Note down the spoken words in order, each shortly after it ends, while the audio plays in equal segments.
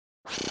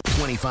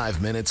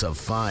25 minutes of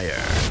fire.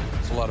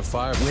 It's a lot of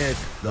fire. With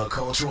the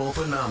cultural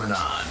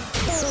phenomenon.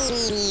 DJ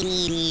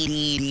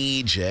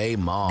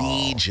Mal.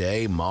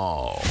 DJ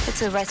Mal.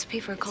 It's a recipe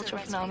for a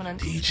cultural phenomenon.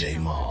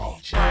 DJ Mal.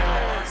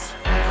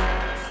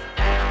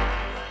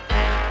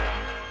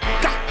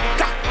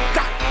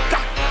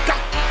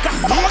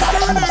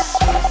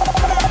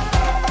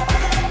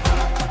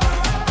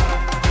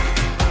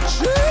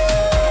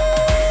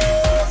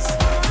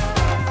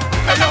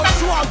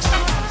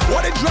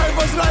 What the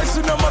driver's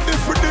license number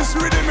for this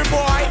rhythm, me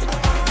boy?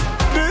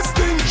 This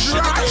thing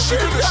dry, she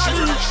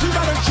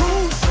gotta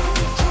choose.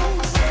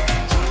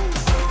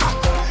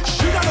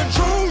 She gotta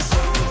choose.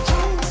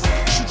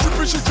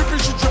 She drippin'.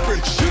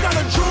 She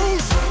gotta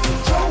choose.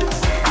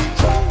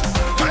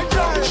 My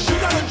God, she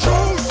gotta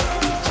choose.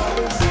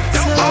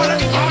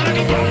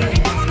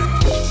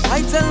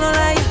 I tell no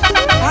lie,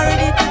 I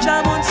ready to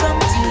jam on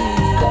something.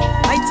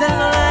 I tell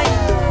no lie,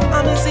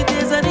 I'm in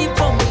cities and deep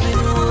pumping.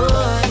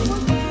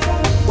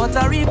 But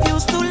I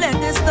refuse to let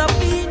this stop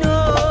me,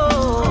 no.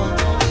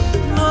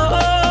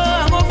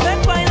 I'm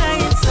affected by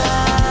night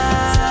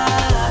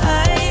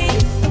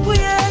side. Oh,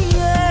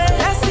 yeah.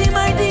 I see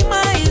my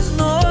demise,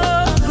 no.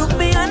 Look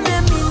beyond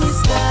them in the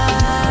sky.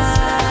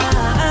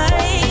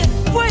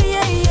 Oh,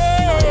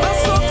 yeah. My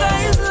soca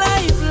is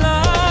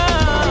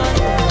lifelong.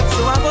 So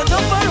I go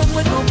jump around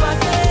with no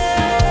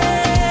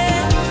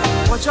packet.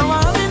 Watch how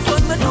I'm in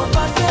front with no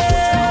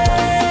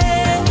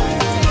packet.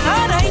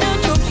 And I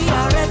don't joke the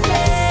already.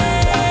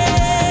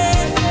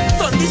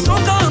 This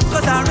won't come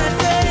cause I read it.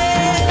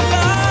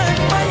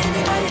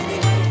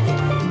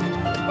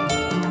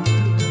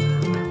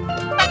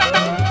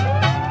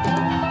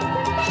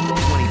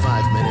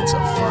 25 minutes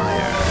of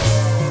fire.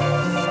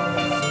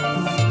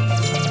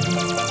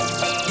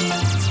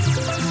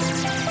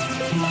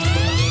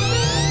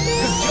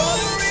 Cause you're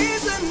the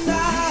reason I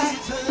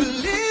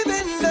believe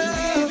in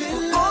love.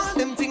 All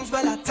them things,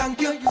 well I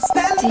thank you, you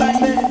stand by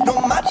me. No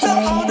matter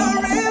how the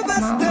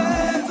rivers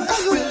turn,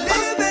 we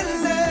live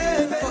and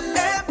live. For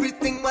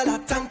everything, well I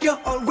thank you,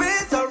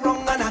 always are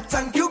wrong and I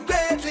thank you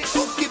greatly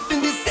for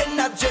giving this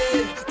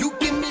energy. You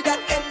give me that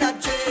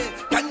energy.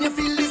 Can you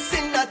feel this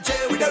energy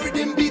with the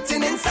rhythm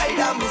beating inside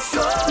of my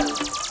soul?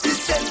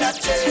 This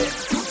energy,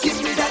 you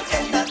give me that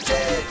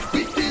energy.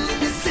 We feeling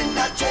this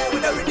energy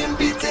with the rhythm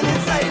beating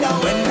inside of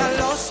me. When I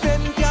lost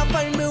them, can't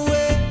find my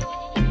way.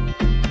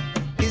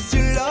 Is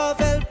your love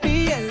help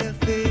me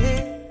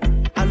elevate?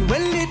 And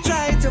when they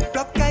try to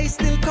block, I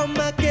still come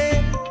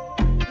again.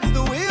 It's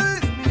the way you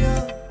lift me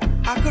up.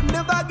 I could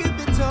never give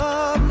it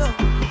up, no.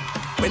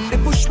 When they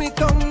push me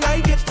down, I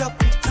get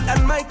up.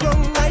 Stand my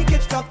ground, I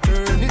get up.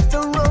 Turn it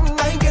around,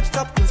 I get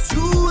up. Cause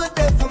you are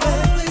there for me.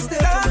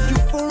 Thank you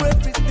for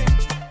everything.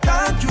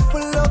 Thank you for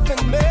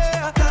loving me.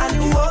 And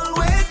you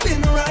always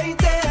been right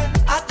there.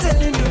 I'm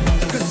telling you.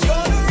 Cause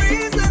you're the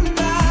reason I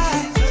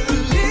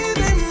believe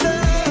in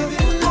love.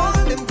 All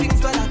them things,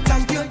 but I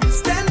thank you. You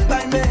stand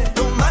by me.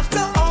 No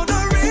matter how the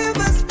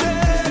rivers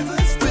turn,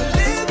 we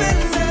live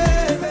and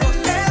live. For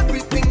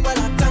everything, but I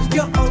thank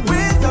you.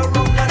 Always are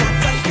wrong, and I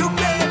thank you,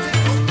 baby.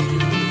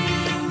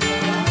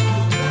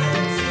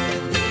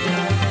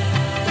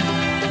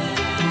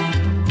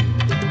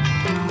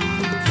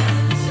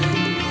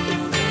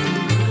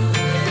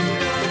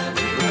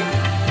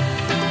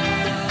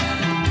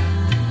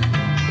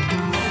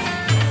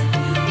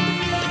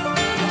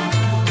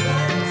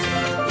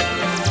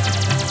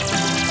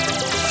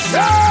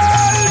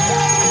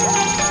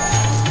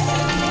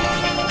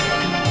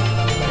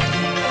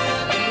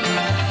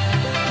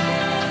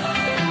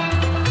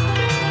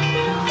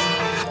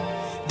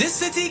 This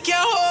city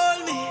can't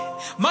hold me.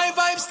 My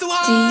vibe's too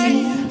high.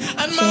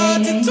 And my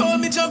heart it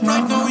told me jump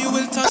right now, you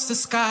will touch the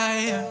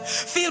sky.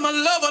 Feel my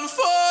love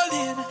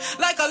unfolding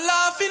like a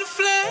laughing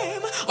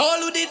flame. All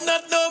who did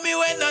not know me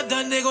when not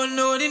done, they gon'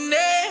 know the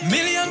name.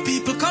 Million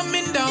people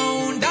coming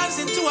down,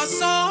 dancing to a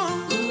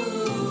song.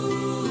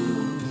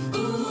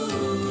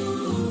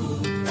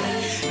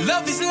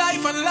 Love is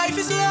life and life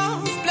is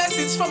love.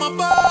 Blessings from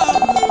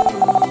above.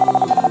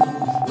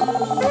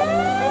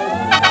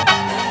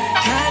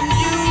 Can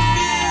you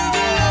feel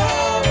the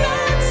love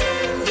that's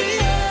in the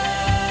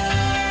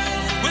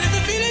air? Well, if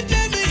you feel it,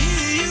 let me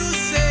hear you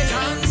say,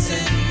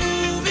 dancing,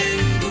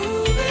 moving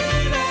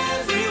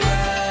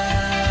everywhere.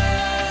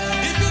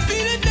 If you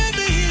feel it, let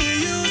me hear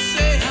you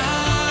say, na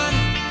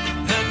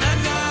na na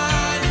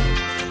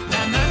na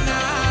na na na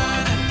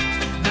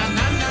na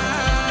na na,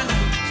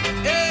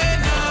 eh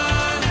na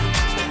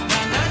na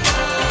na na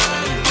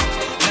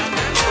na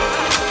na na.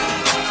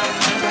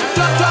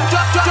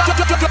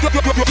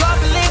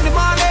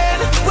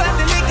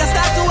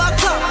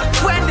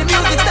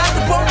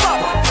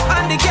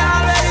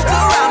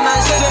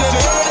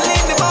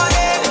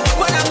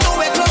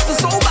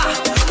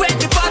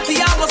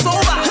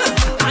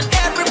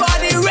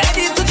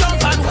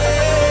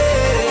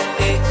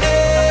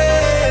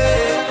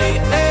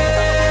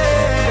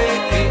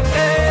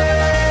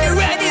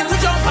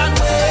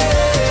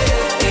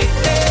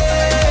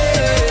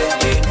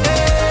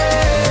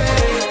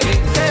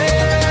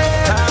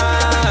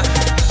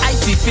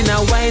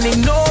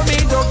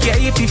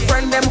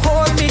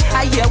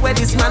 where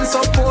this man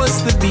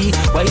supposed to be.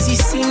 Why is he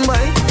sing, boy?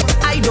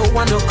 I don't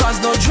wanna cause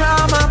no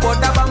drama,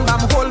 but that bam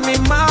bam hold me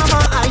mama.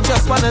 I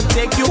just wanna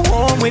take you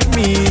home with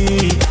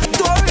me.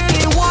 Don't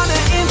really wanna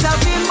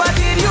intervene, but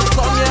did you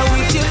come here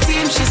with your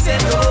team? She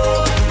said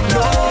no,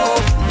 no,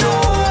 no.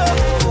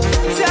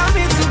 Tell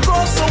me to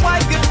go so I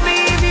could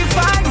leave if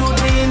I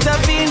would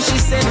intervene. She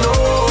said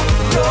no,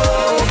 no,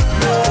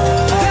 no.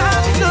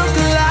 That look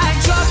like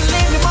trouble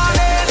in the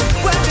morning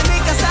when the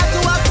niggas start to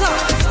act up,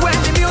 when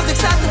the music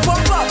start to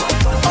pump up.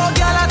 Oh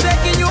girl, I'm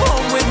taking you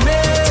home with me.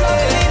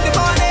 Trouble in the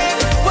morning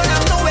when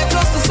I'm nowhere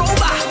close to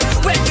sober,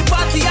 when the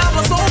party I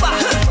was over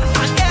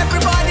and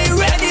everybody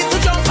ready to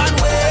jump and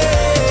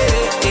wait.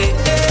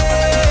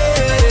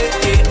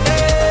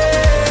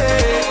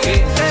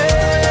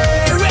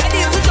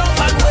 Ready to jump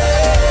and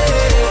wait.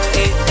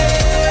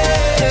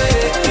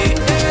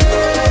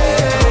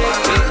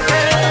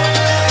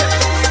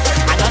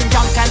 I done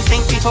drunk and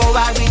think before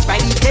I reach by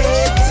the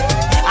gate.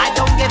 I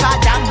don't give a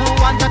damn who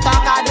want to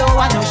talk, I don't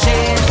want no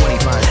shame.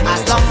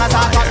 As long as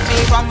I got me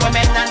from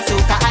women and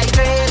soca, I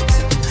great.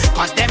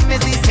 Cause them is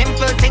the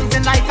simple things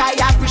in life I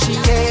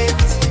appreciate.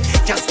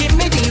 Just give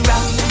me the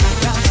rum,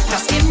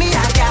 just give me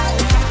a gal.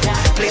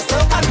 Play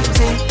soca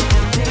music,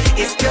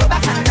 it's pure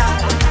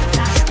bacchanal.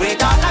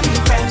 With all of me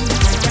friends,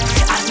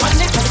 and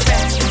money to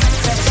spend.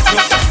 No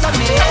stress on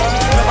me,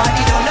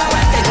 nobody don't know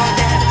when they go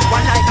dead.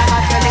 One night I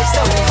got to live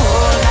so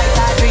whole night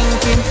I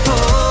drinking,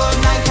 whole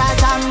night I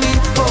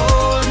jamming,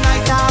 whole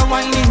night I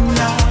whining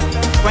now.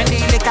 When the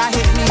liquor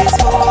hit me, it's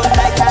whole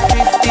night I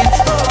drifting,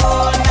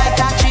 whole night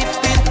I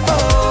tripping,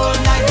 whole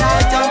night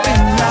I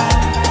jumping now.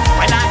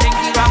 When I drink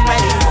the rum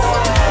wellies,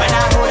 when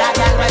I hold a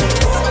gal wellies,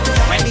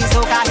 when the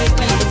soca hit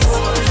me,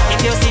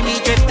 if you see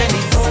me drifting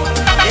it,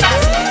 then I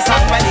see the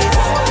sun wellies.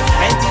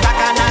 Plenty back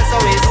and also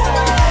is,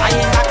 I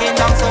ain't backing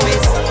down so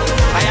is,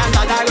 I am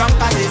not a wrong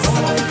passes.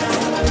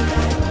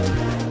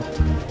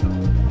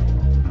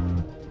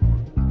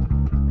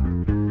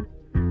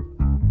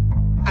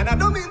 And I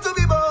don't mean to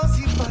be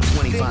bossy, but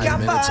 25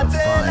 minutes of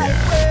fire.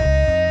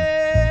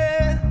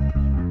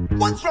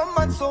 Once from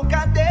man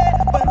soca day,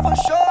 but for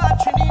sure at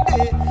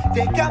Trinidad,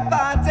 they can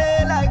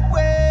party like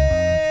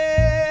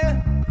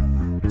way.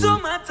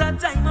 Don't matter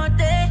time or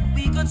day,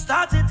 we could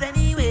start it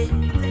anyway.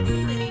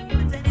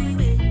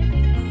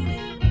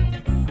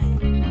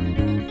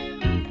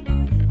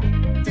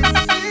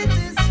 This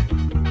is,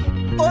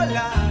 oh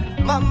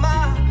Lord, mama,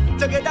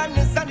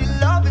 togetherness and the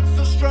love, it's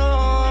so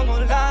strong, oh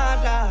Lord,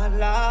 Lord,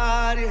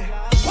 Lord, yeah.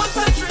 Once I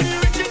truly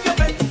reach in your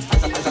bed,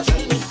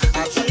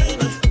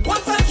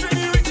 once I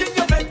truly reach in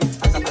your bed,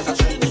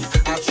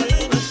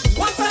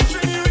 once I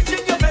truly reach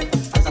in your bed,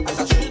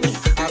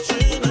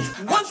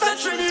 once I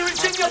truly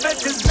reach in your bed,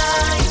 it's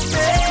nice,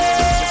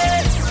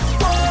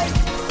 boy,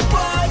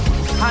 boy,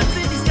 hands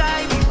in the sky,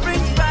 we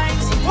bring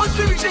vibes. Once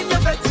we reach in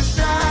your bed, it's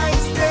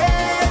nice,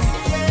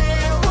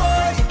 yeah,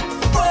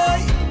 boy,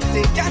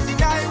 they can't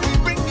deny we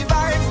bring the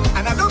vibes.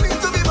 And I don't mean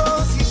to be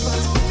bossy,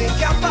 but they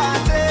can't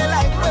party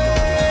like we.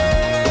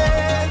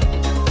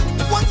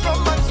 Once from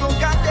man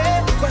soca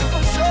day, but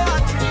for sure I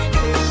treat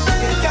it.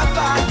 They can't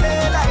party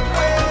like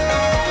we.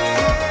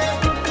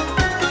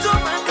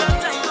 Don't matter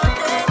time or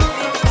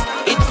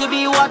day. It could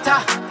be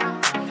water,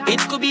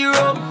 it could be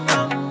rum,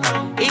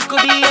 it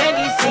could be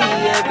anything,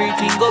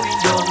 everything going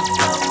down.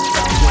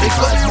 It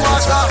could be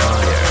water,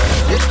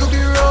 it could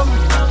be rum,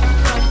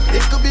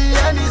 it could be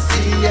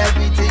anything,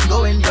 everything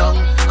going down.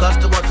 Cause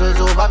the bottle's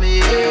over me,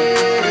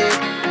 hey,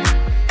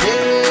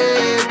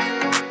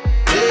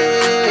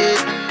 hey,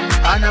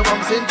 and I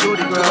bumps into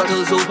the ground.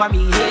 Bottles over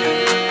me,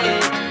 hey,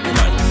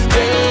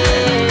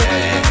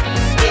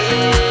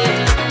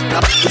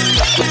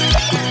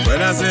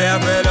 When I say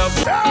I'm fed up,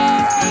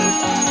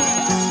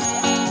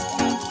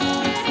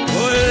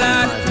 oh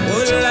lad,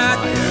 oh lad,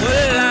 oh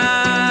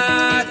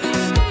lad.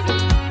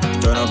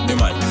 Turn up the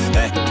mic,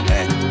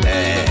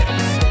 hey.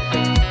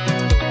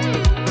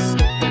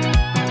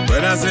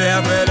 When I say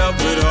I'm fed up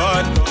with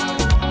heart,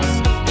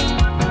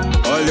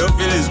 all you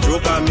feel is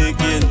joke I'm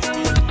making.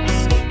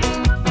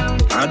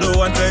 I don't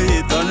want to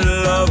hate on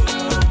love,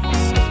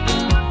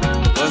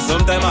 but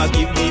sometimes I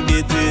keep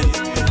debating.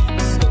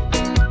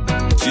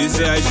 She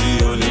say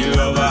she only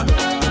lover,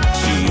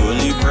 she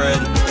only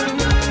friend.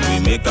 We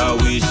make a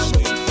wish,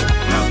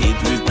 now eat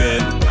with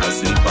pen. I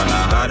sleep and I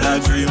had a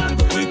dream,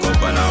 wake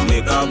up and I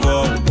make a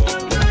vow.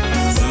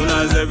 Soon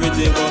as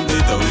everything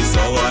complete, we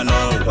saw one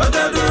out. What I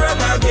do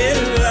wrong again,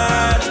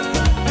 lad?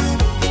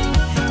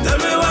 Tell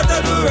me what I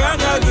do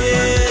wrong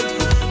again.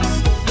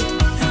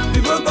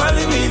 People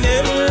calling me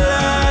name,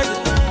 lad.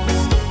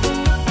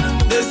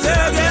 They say I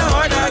get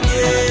hard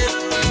again.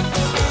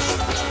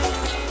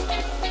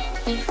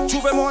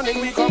 Tuesday morning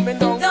we coming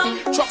down,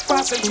 truck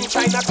passing through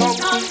Chinatown,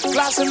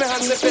 glass in my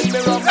hand sipping me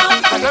rum,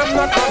 and I'm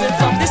not running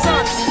from the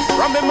sun.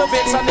 Rum in my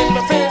veins and in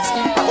my face,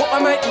 I hope I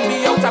mightn't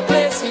be out of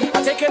place.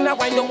 I take in that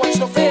wine, don't watch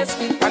no face,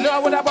 I know I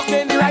would have walked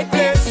in the right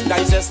place.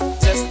 Digest,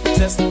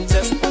 digest,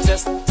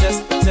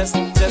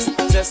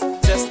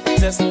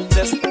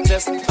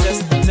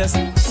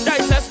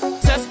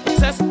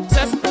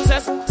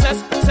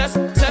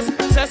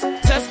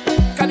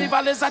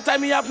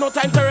 time, me have no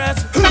time to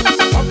rest.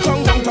 Up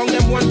tongue, down tongue,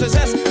 them want to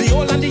zest. The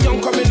old and the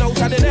young coming out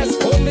of the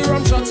nest. Only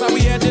rum shots and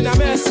we head in a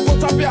mess.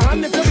 Put up your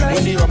hand if you're blessed.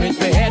 When the rum hit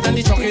my head and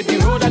the chuck hit the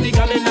road and the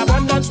gun in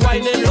abundance,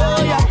 whining low,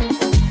 yeah.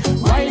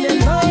 Whining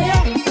low,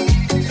 yeah.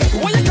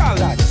 What you call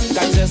that?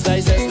 Digest,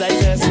 digest,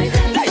 digest.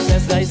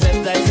 Digest,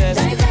 digest, digest.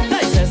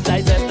 Digest,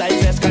 digest,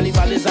 digest.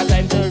 Carnival is a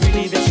time to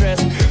relieve your stress.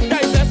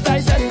 Digest,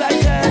 digest,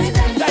 digest.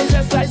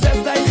 Digest,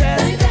 digest,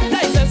 digest.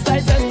 Digest,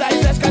 digest,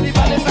 digest.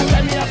 Carnival is a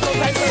time we have no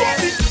time to rest.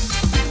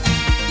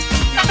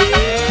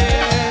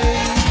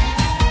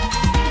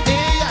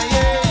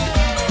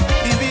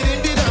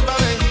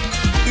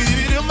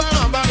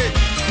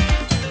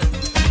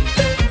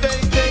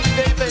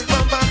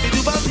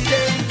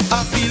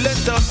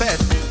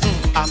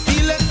 I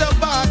feel it the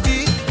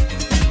party.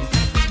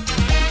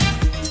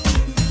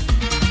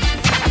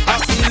 I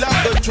feel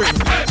like the drink.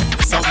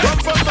 Some rum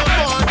from the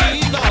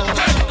morning now.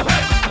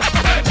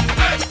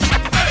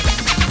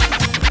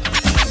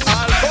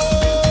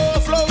 Alcohol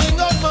flowing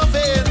up my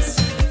veins.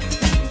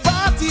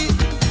 Party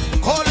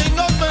calling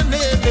up my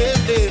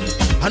name.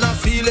 And I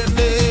feel it,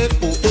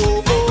 oh,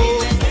 oh,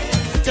 oh.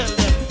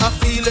 I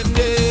feel it,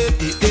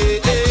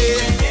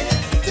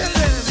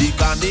 The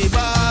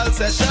carnival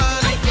session.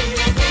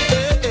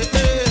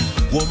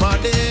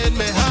 Woman in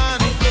my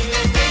hand,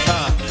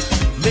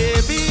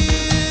 maybe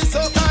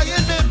soca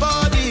in my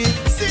body.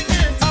 Sing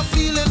it, I'm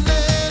feeling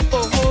it,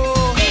 oh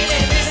oh.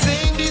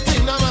 Sing the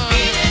thing, man.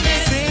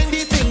 Sing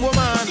the thing,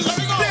 woman.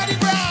 Ready,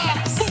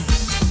 brass.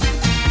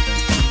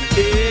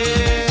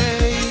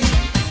 Hey,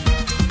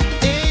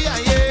 hey,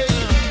 hey.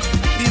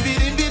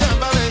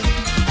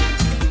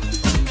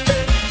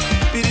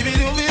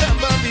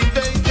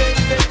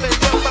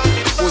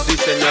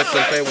 Position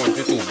yourself, I want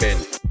you to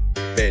bend.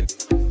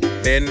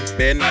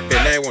 Ben,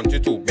 I want you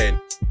to bend.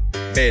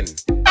 Ben,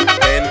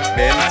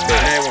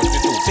 I want you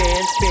to bend.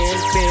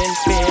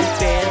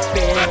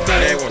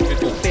 I want you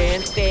to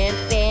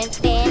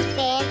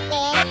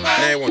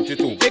I want you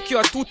to make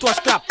your two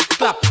touch clap,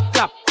 clap,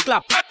 clap,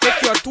 clap.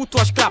 Make your two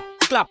touch clap,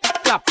 clap,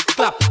 clap,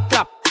 clap,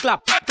 clap,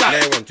 clap, clap.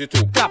 I want you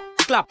to clap,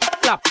 clap,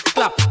 clap,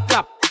 clap,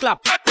 clap, clap.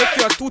 Make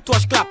your two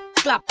touch clap,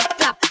 clap,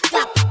 clap,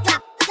 clap, clap,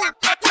 clap.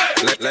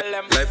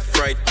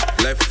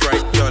 Left,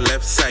 right, your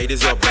left side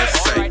is your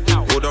best side.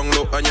 Go down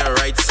low on your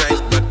right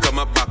side, but come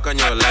up back on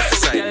your left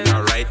side.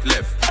 Now right,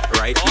 left.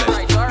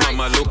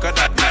 Mama, look at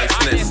that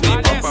niceness.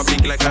 Deep up a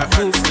big like a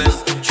ant's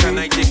nest. Can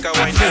I take a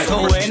wine?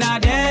 So when I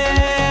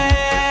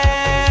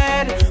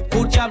dead,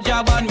 put jab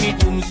on me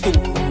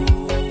tombstone.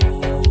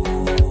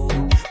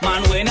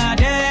 Man, when I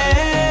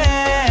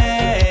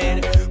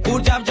dead,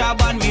 put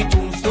jab on me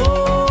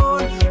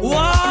tombstone.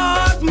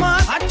 What,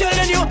 man? I'm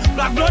telling you,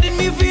 black blood in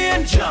me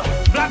vein,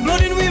 black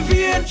blood in me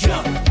vein,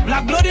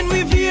 black blood in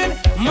me vein.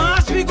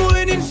 Mass we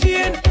going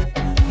insane.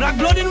 Black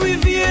blood in me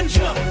vein,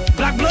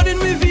 black blood in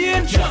me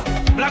vein,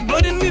 black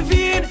blood in me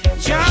vein.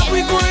 Jab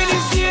we going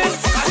insane.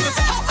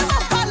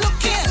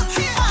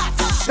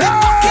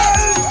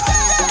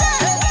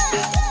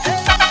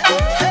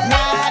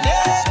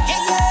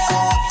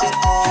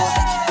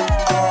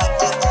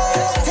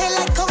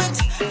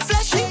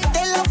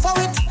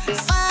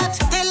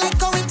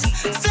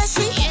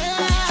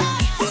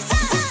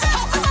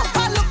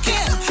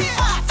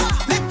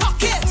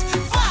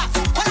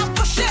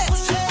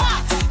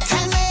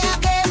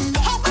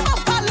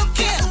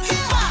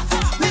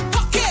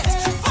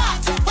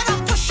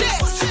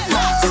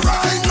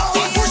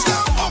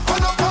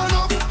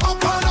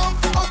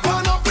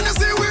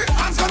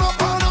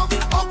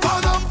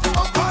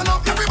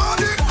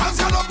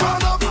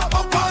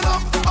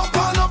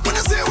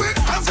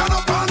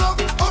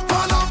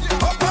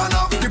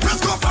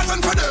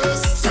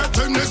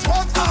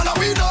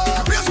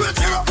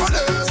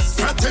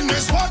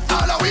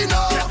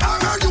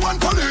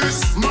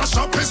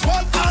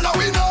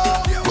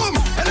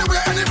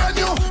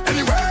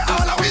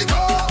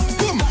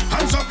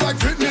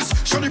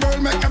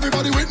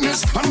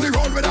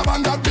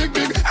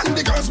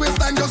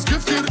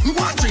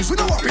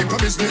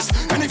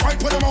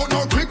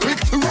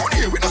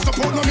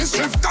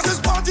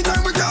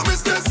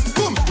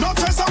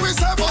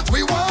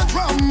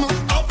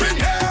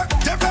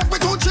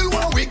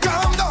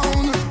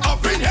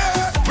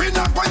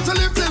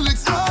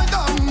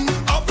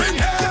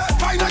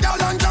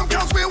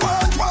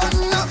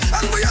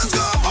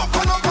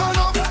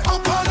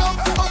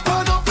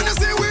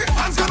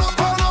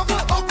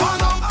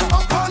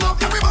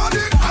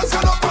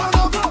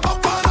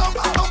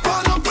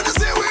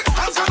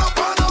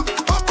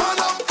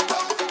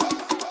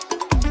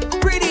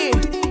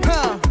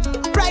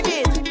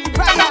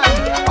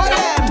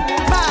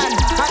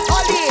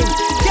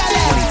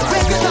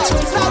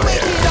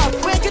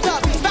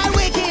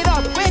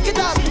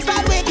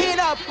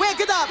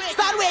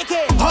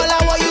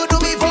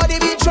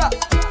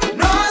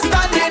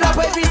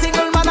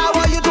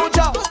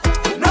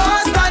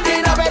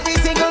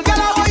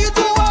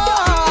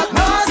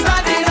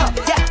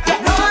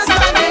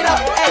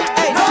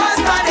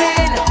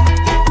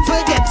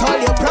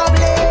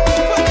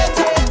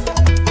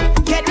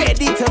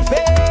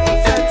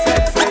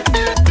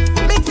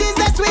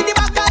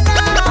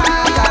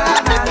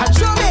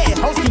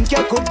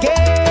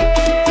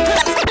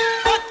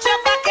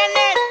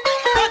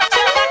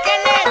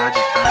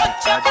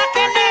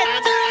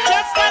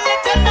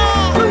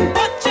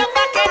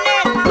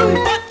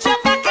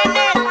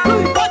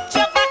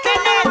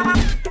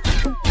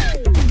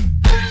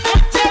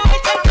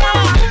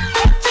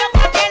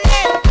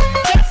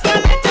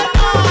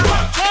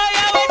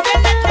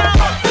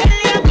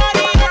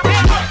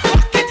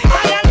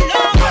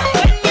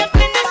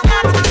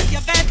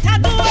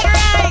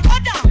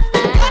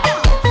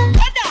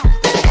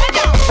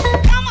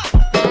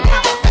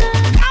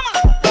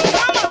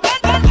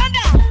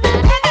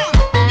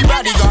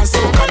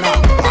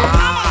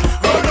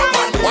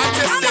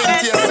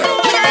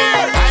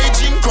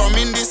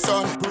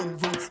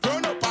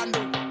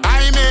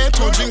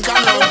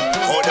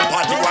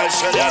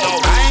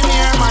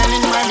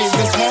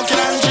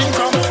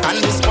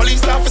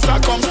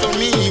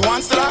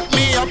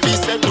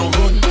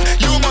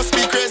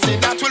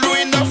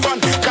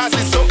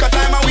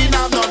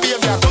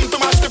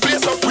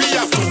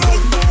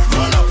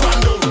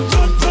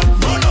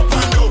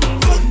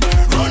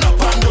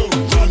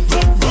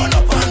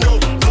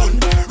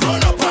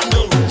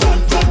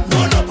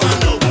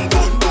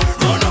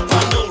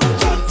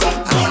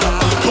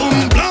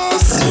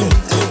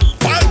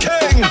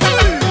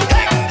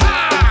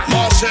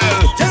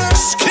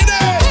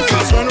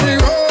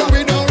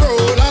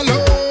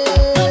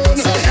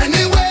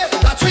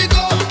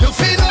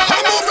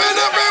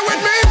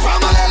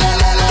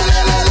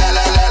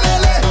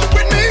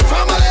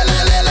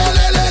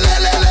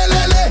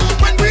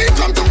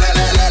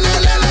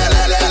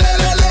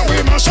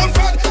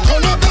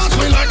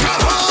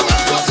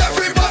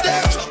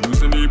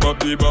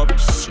 the bop.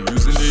 She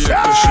using the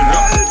air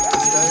freshener.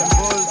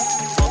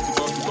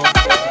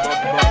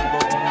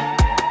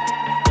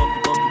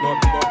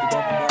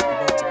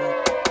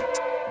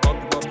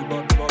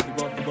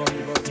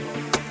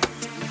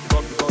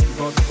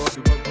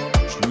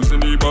 She using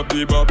the bop,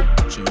 the bop.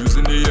 She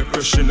using the air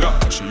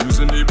freshener. She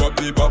using the bop,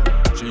 the bop.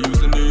 She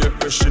using the air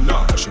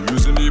freshener. She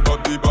using the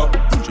bop, the bop.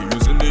 She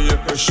using the air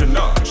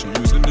freshener. She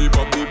using the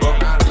bop, the bop.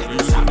 She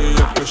using the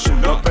air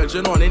freshener. No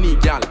pressure on any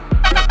gal.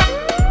 I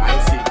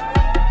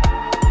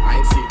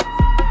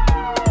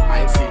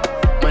see.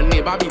 My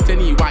neighbor beat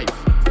any wife.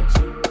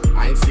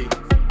 I see.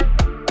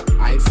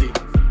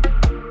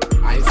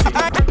 She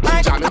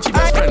jamming she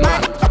best friend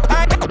man.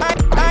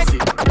 I see.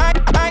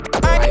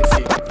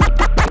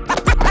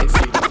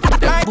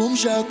 Them boom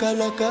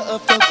shakalaka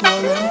after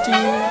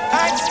quarantine.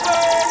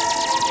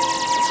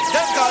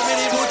 Them call me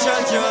the butcher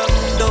drum.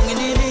 Down in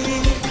the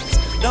knees,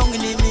 down in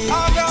the knees,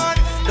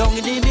 down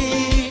in the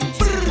knees,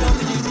 down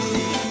in the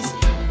knees.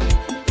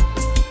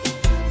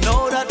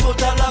 Now that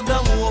total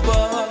lockdown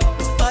over,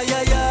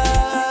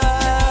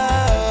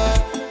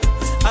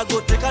 I go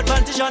take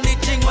advantage on the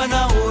thing when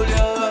I hold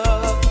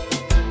ya.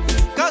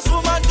 Cause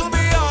woman, to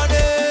be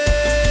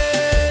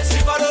honest,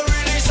 if I don't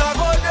release, I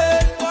go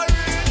dead.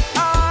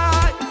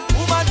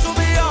 Woman, to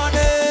be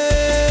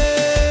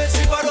honest,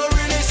 if I don't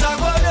release, I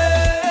go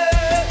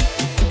dead.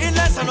 In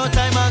less than no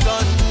time I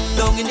gone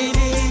down in the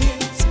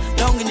knees,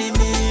 down in the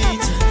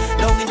meat,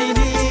 down in the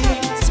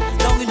knees,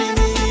 down in the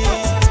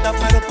knees. That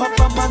for the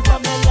papa man,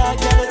 Pamela,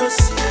 girl, let us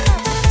see.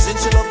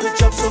 Since you love the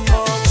job so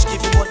much, give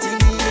him what he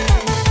needs.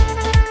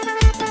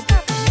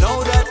 Now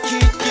that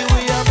kid give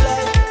we a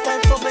blind,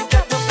 time for me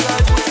get the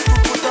blood,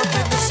 put up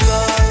in the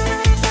sky.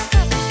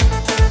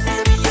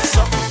 Baby, you're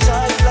something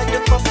tight like the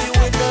coffee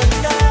with the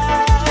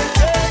night.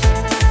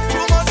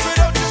 2 months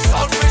without your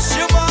selfish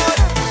human.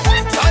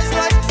 Ties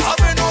like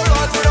having no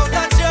Lord without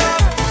that job.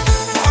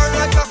 Or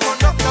like a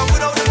conductor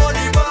without the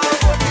money bar.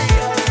 But the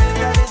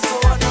girl is so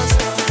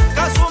understand.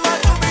 Cause woman,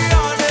 to be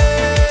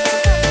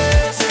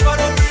honest, if I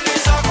don't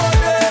release, I go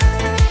dead.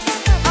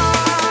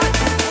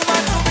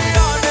 Woman, to be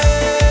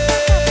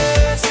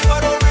honest, if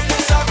I don't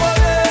release, I go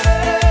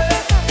dead.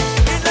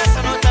 In less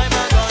than no time I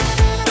gone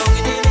down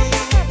in the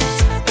knees,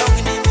 down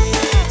in the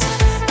knees,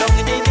 down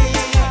in the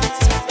knees,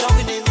 down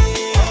in the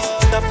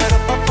knees. That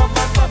better papa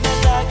man,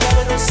 Pamela, girl,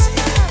 let us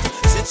see.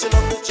 Since you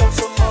love the job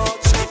so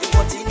much, give him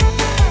what he needs.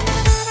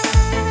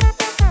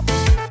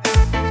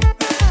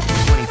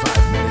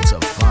 25 minutes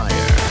of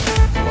fire.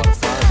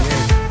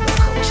 With the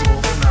cultural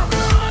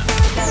phenomenon.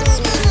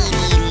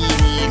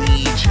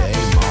 DJ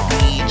Mall.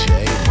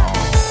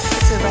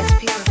 It's a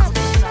recipe for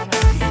cultural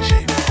phenomenon. DJ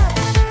Mall.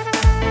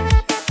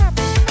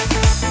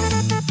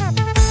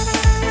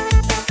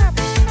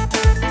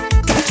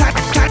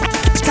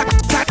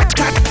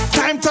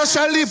 Time to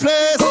Shelly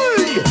place.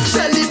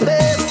 Shelly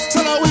place.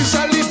 So now we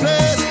Shelly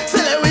place.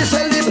 Say we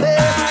Shelly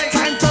place.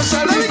 Time to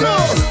Shelly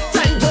place.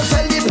 Time to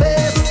Shelly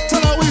place. So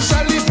now we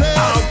Shelly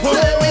place.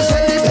 Say we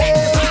Shelly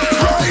place.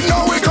 Right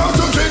now we come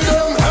to kill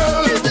them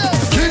hell.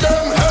 Kill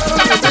them hell.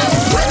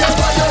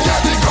 Whenever you hear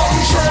the gun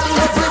shell,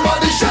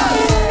 everybody shell.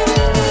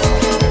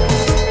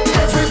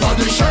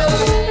 Everybody shell.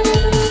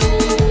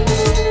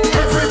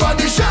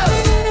 Everybody shell.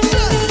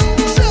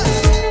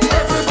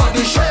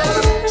 Everybody shell.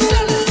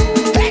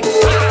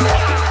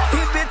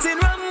 If beating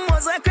rum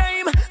was a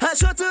crime, I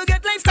sure to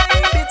get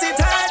lifetime. Beat it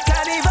hard,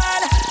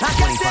 carnival. I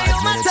can say you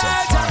 25 minutes of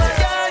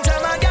matter.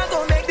 Jamaga, go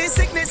make the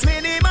sickness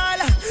minimal.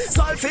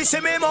 Saltfish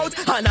in my mouth,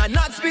 and I'm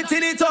not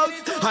spitting it out.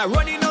 I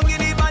running down in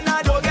the van,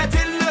 I don't get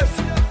in left.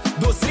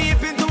 Don't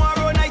sleep in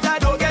tomorrow night, I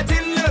don't get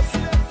in left.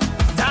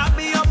 Dab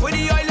me up with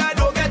the oil, I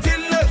don't get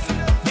in left.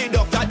 The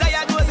doctor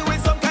diagnosed me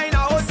with some kind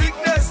of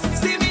sickness.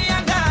 See me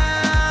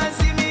again,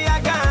 see me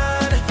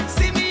again,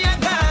 see me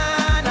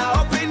again. I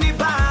up in the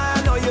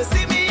van, oh you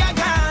see me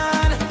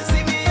again,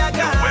 see me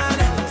again,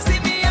 see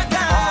me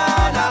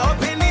again. I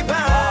up in the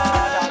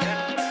van.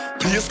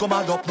 Please come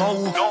and up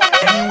now.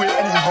 Anyway,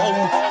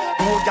 anyhow.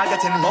 No girl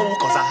getting low,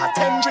 cause I had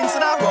 10 drinks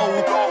in a row.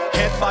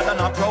 Head bad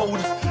and a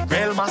proud,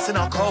 real mass in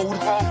a crowd.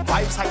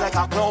 Vibes high like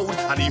a cloud,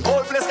 and the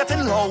whole place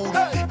getting loud.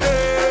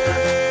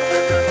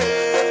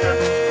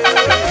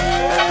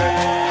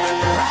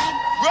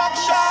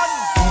 Ruction!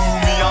 Do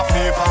me a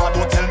favor,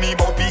 don't tell me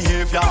about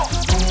behavior.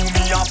 Do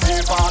me a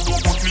favor, don't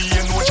put me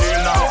in no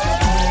jail now.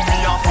 Do me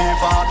a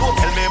favor, don't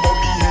tell me about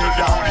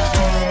behavior.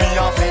 Do me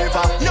a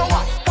favor, you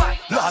what?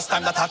 Last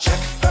time that I check,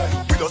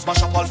 we just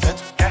mash up all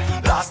fit.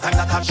 Last time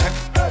that I check,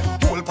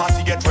 whole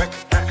party get wrecked.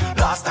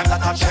 Last time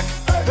that I check,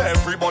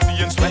 everybody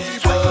in sweat.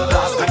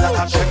 Last time that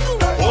I check,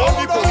 all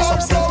the police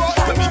upset.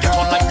 When we get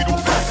on like we do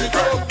fancy,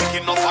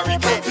 picking up Harry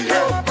Kate. We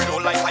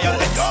don't like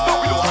violence,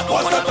 we don't have no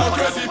What's one. that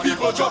crazy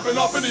people jumping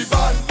up in the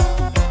van?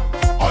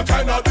 All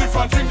kind of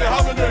different things they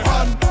have in their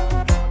hand.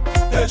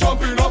 They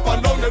jumping up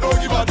and down, they don't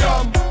give a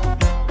damn.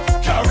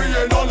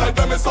 Carrying on like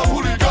them is some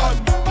hooligan.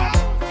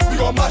 We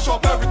gon' mash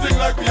up everything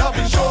like we have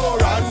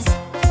insurance,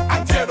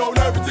 and tear down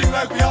everything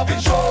like we have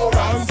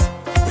insurance.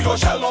 We gon'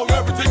 shell out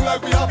everything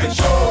like we have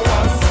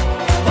insurance.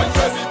 When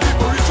crazy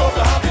people reach out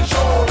to have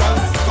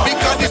insurance.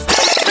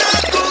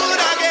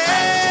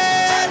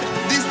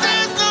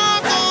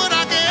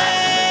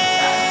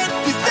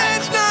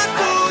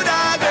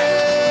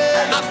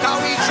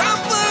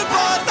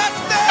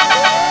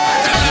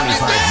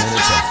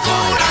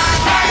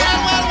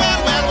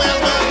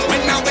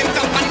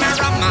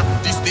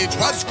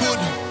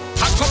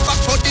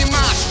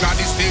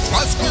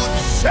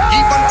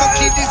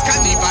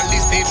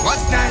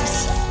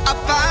 I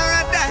find